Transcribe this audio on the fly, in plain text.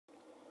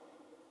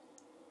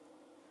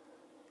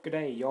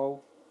G'day,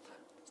 y'all.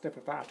 Step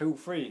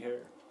 523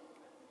 here.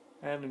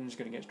 And I'm just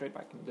going to get straight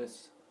back into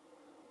this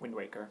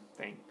Windwaker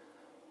thing.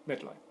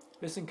 Midlife,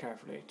 listen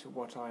carefully to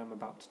what I am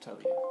about to tell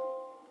you.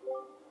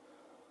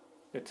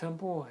 The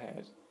temple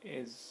head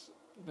is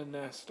the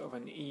nest of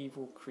an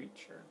evil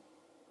creature.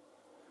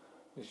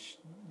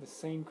 The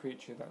same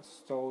creature that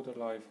stole the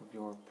life of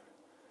your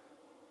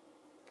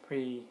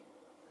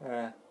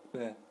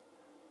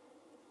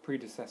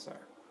predecessor,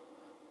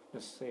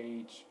 the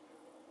sage.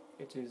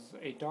 It is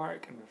a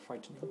dark and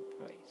frightening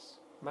place.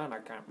 Man, I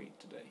can't read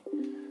today.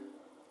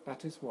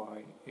 That is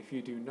why, if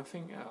you do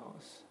nothing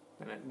else,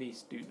 then at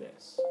least do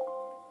this.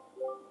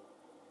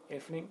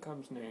 If Link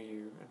comes near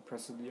you and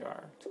presses the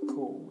R to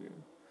call you,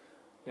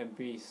 then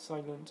be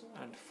silent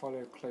and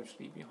follow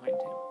closely behind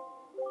him.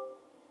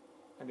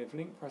 And if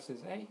Link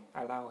presses A,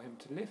 allow him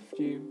to lift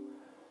you,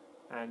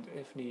 and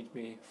if need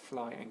be,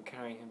 fly and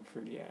carry him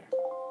through the air.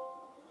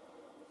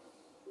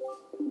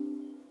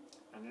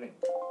 And Link.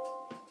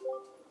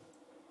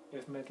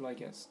 If Medley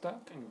gets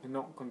stuck and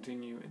cannot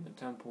continue in the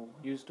temple,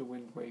 use the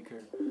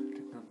Windwaker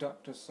to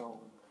conduct a song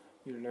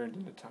you learned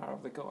in the Tower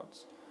of the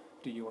Gods.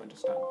 Do you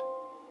understand?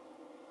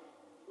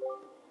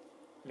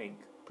 Link,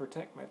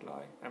 protect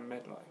Medley, and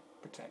Medley,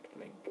 protect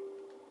Link.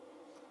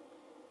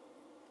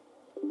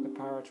 The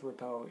power to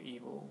repel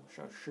evil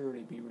shall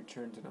surely be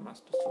returned to the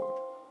Master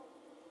Sword.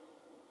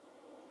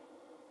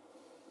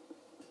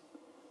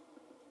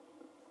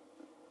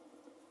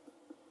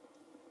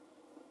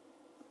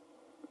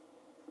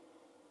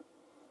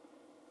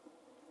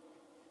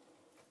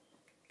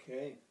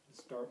 Okay,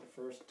 let's start the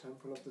first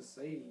Temple of the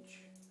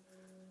Sage.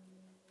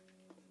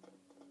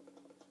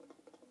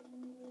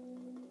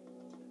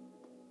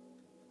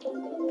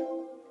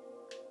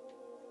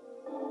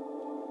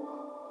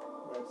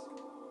 Let's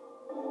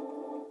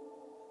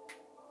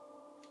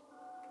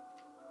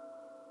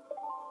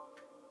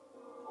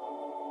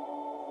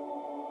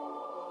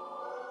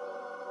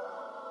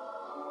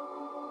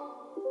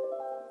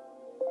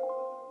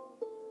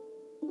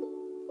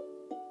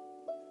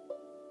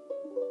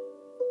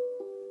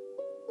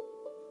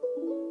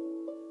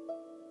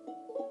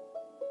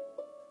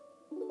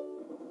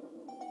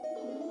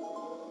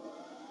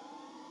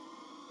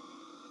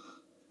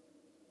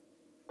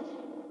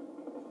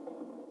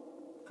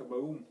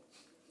kaboom.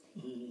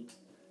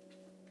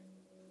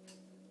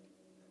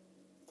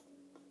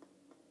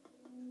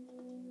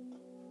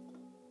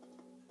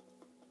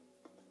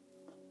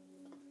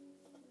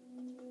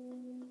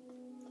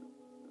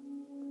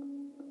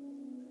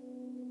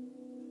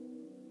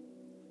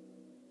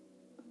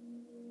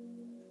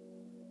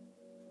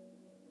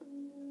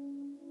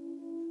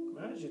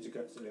 Managed to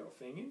get the little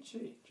thing, isn't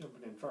she?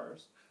 Jumping in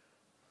first.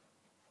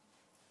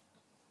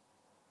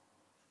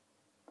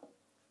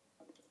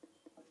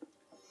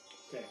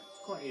 Okay, it's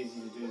quite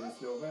easy to do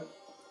this little bit.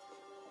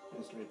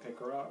 Just let me pick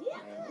her up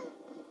and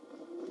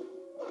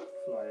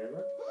fly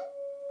over.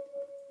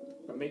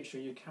 But make sure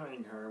you're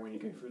carrying her when you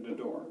go through the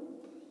door.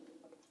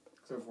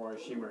 Because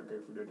otherwise she won't go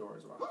through the door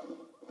as well.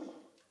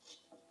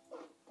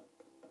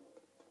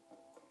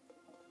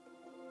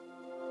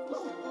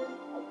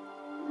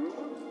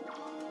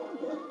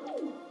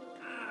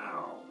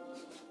 Ow!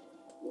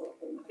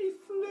 I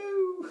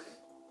flew!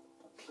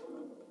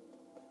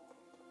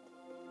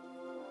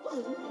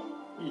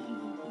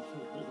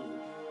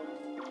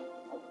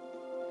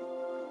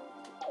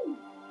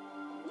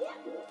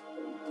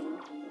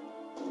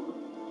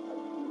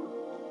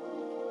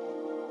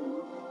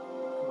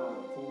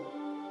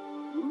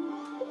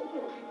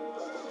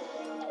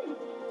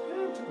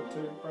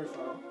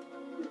 Profile.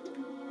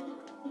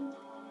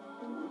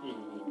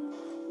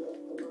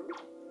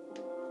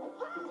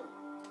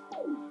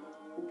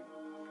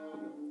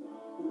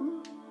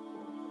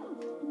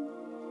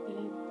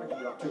 I can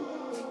drop too.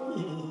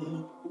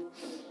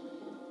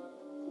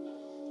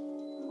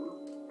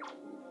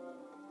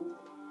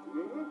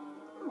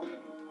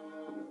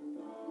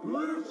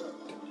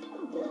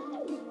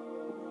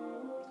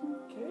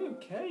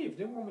 Okay, if you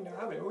didn't want me to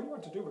have it, all you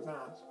had to do was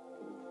ask.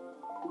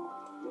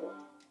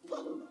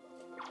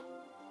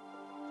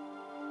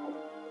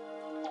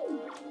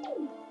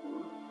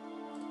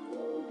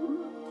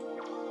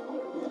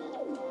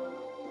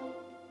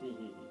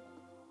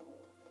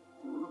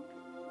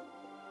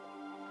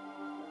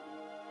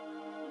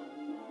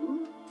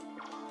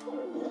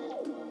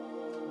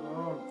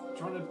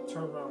 Trying to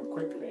turn around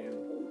quickly and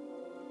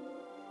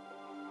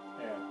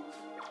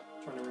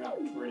trying to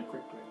react really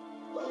quickly.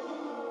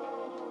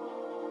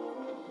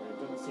 It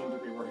doesn't seem to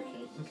be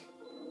working.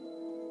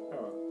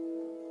 Oh.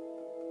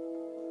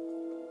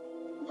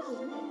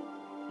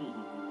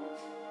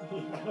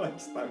 I like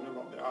stabbing him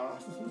up the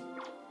arse.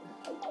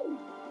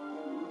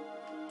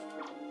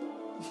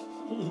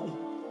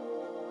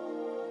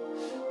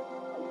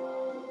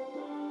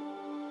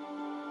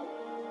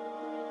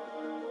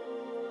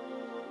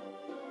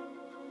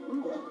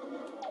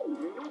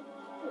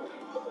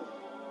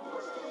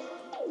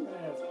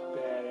 That's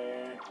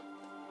better.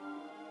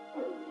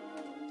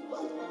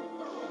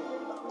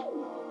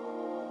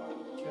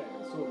 Okay,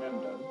 that's all them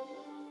done.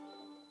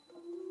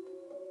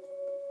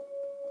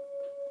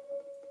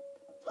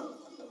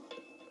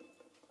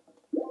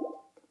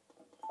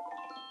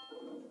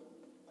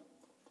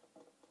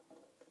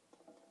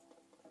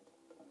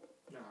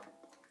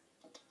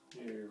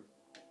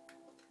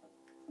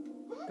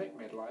 pick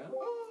Midlight up.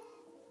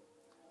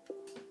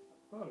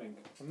 Well, Link,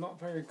 I'm not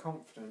very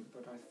confident,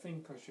 but I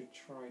think I should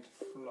try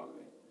to fly.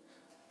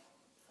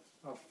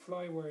 I'll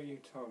fly where you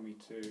told me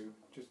to.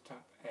 Just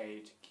tap A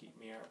to keep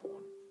me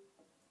airborne.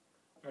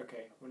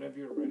 Okay, whenever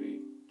you're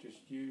ready,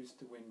 just use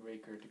the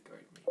Windwaker to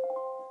guide me.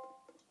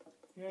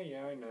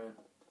 Yeah, I know.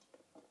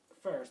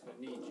 First,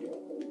 I need you.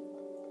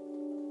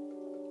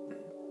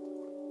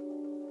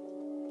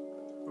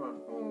 Come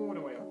on, all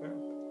the way up there.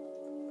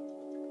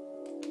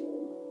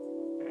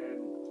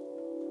 And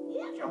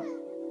jump.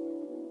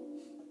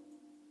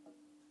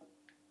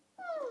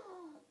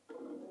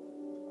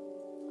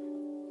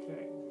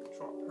 Okay,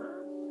 drop her.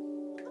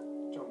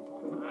 Jump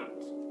on that.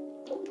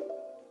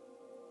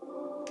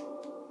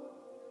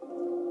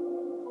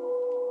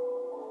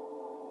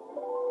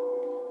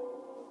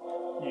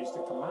 Use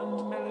the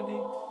command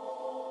melody.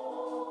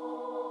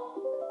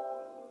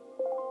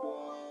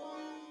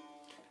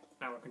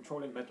 Now we're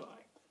controlling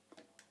Midlight.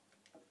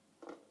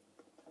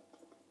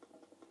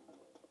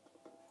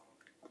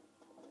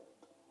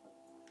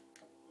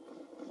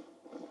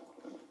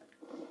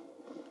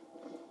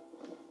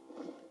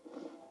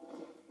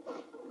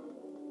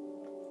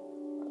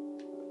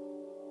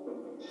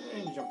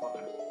 And you jump on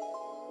that.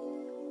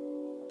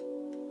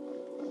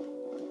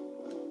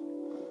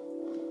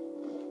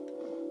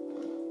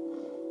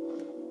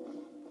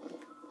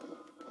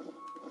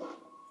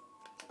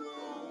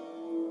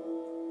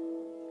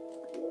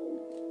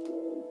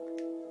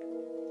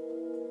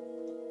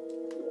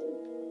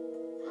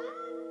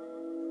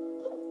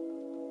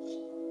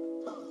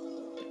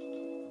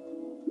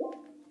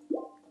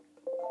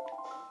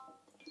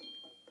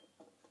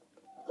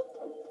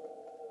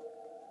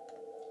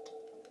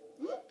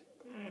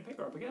 And pick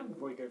her up again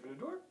before you go for the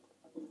door.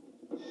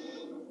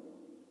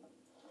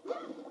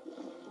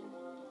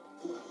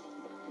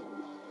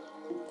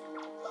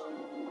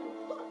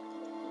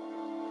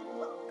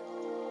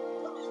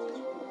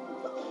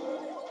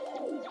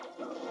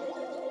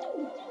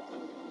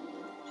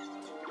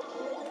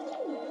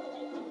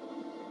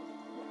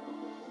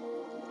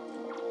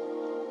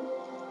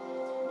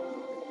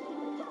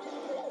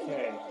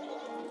 Okay,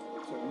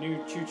 so new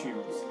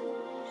choo-choos,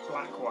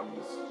 black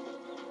ones.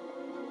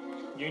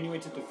 The only way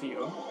to defeat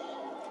them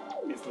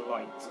is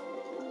light.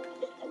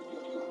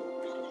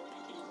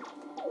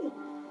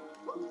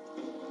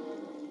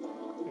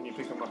 And you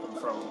pick them up and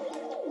throw them.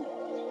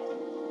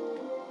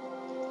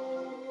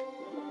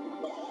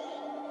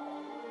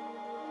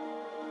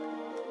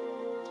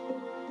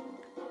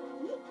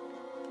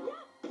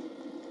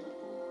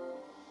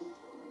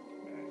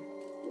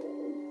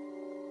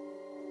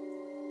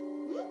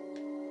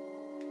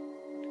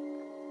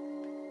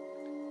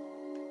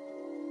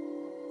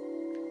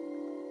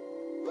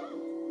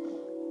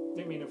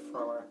 Didn't mean to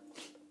throw her.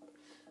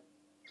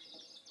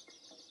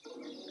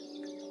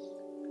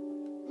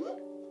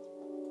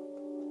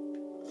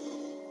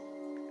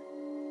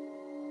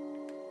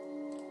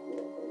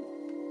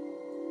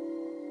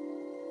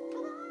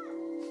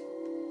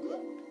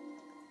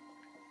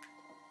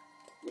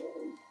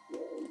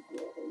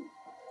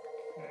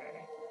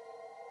 Okay.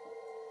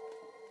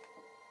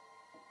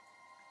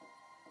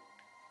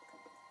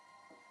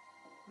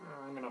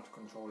 Oh, I'm gonna have to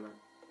control her.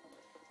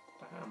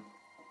 Damn.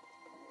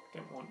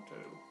 Didn't want to.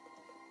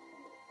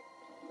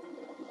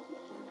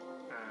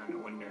 Ah, no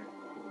wonder.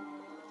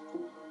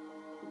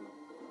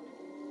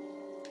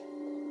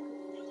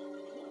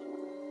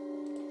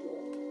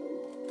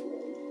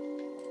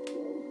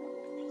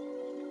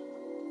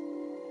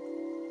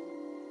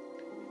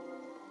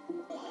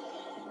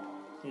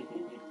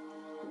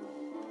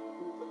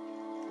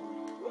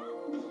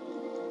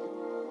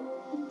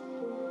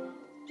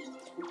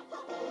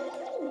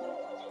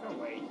 Go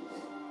away.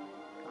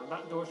 Now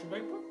that door should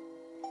open.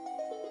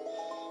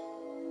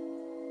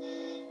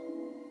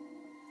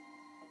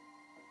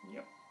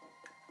 Yep.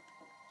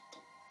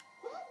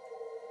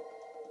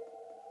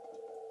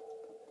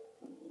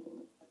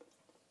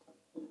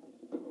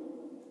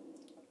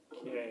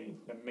 Okay,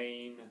 the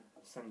main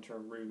center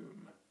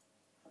room.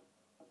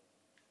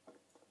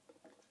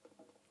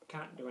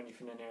 Can't do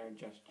anything in there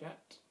just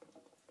yet.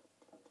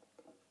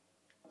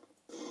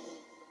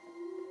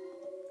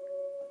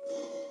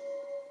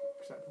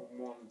 Except for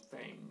one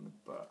thing,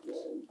 but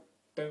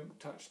don't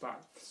touch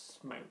that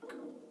smoke.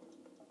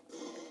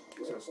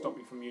 So it'll stop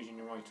you from using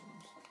your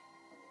items.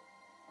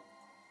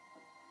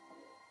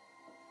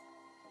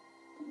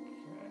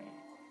 Okay.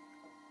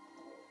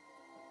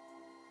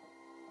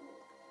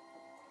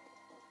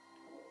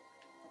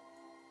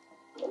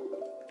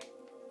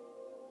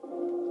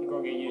 You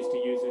gotta get used to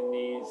using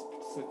these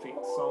specific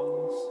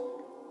songs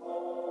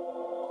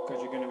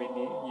because you're going to be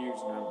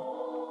using them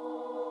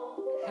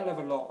a hell of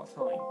a lot of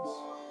times.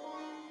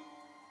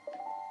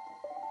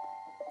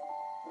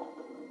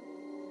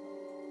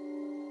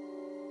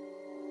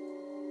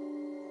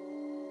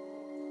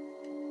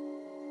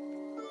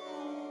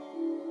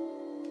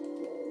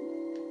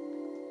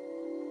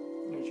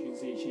 As you can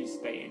see, she's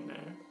staying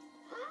there.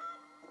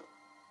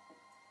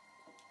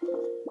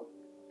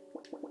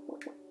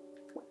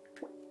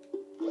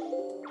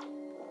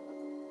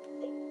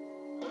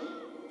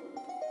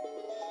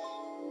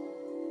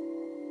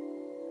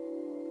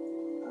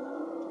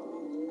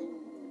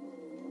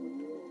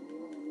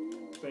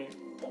 actually,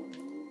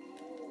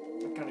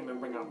 I can't even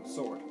bring out the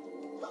sword.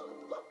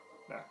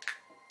 There.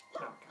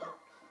 Now I can.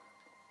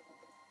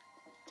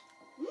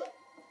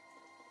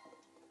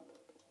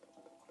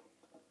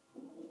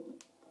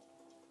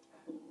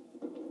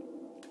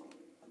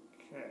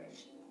 Okay.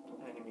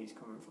 Enemies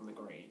coming from the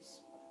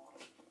graves.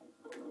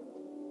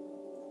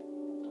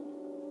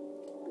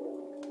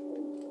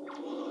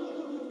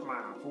 Come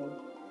on, fool.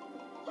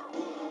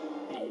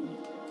 Hey.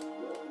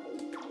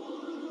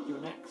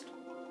 You're next.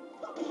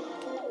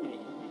 Hey.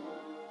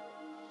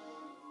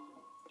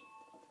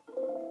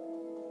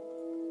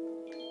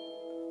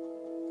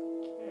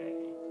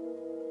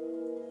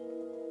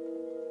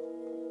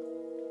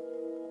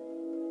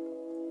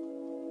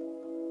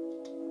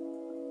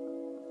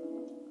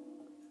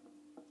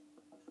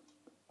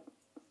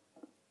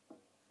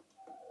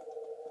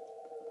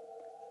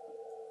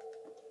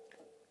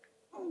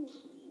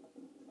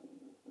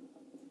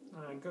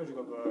 And because you've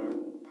got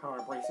the power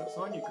bracelets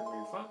on, you can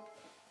move that.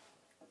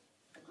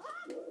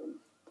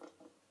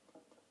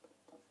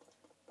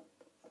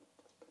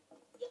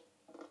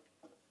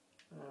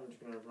 I'm just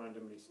going to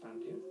randomly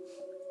stand here.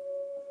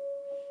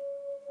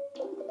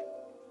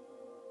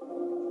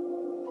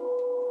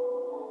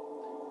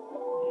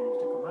 Use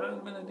the command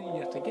melody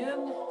yet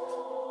again.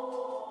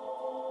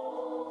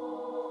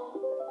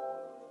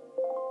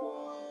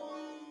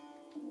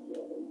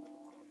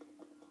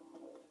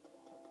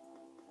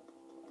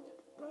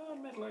 Run,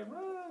 Medley,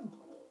 run!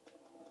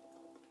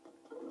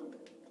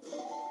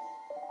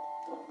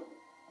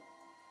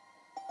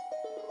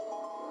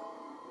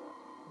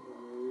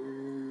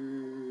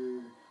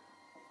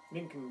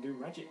 Link can do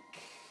magic.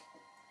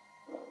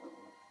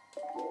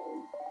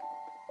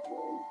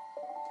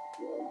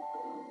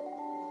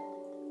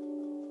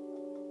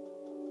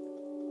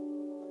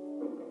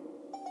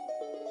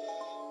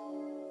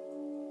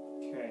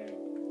 Okay.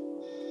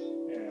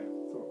 Yeah,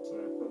 thought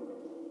so.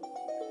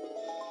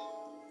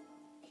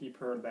 Keep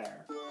her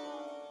there.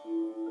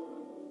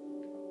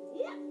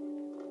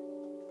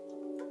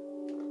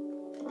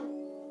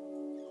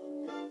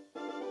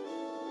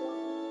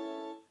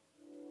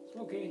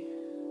 Smoky.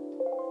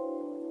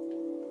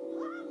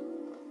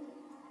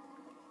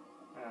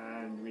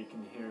 And we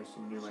can hear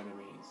some new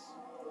enemies.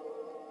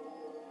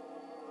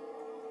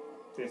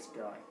 This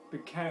guy. Be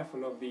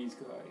careful of these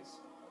guys.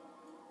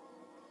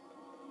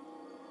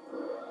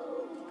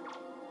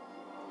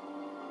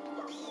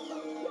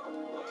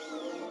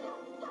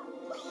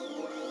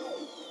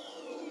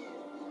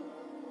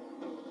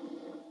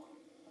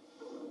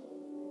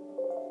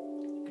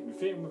 You can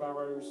defeat him with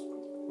arrows,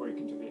 or you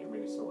can defeat him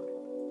with a sword.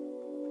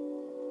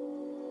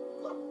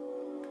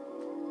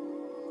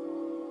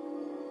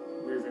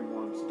 Moving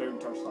one, so don't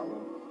touch that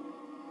one.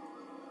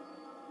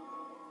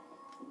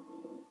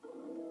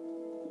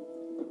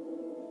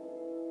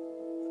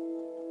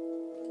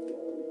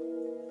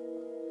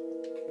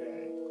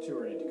 Okay, too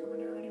early to come in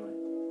here anyway.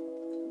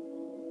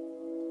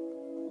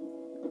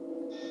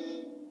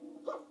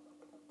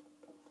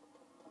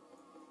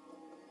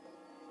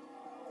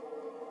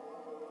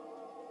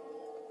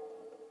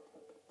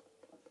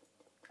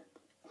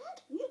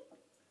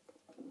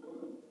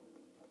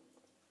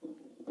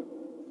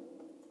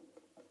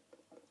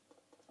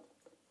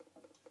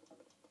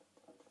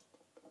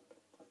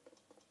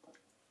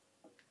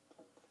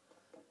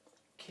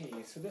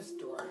 Okay, so this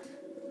door.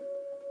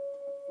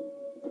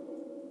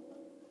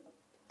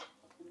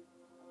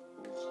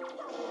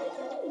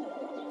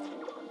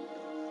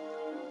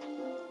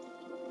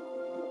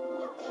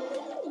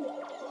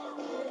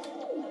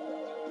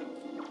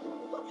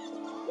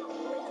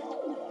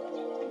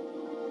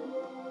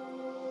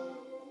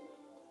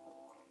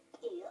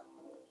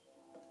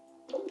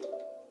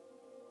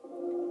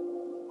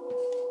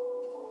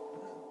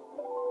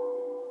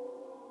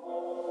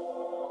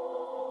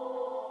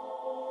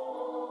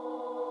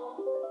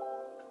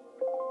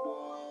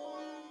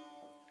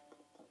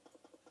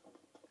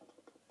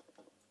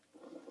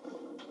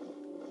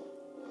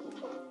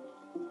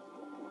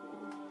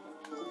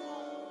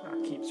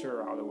 That keeps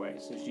her out of the way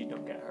so she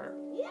don't get hurt.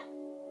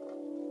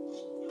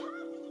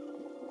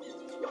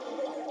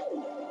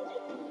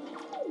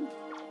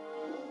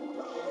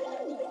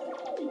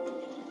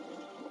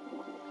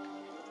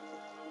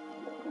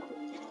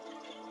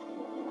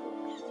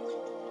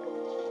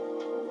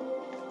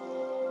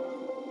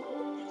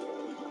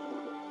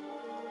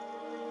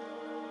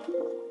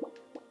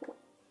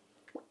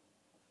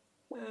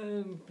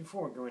 And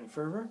before I go any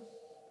further,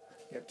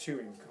 get too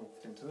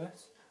involved into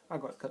this,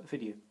 I've got to cut the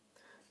video.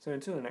 So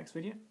until the next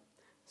video,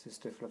 this is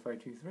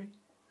Stifler523,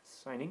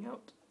 signing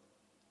out.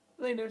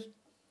 Laters.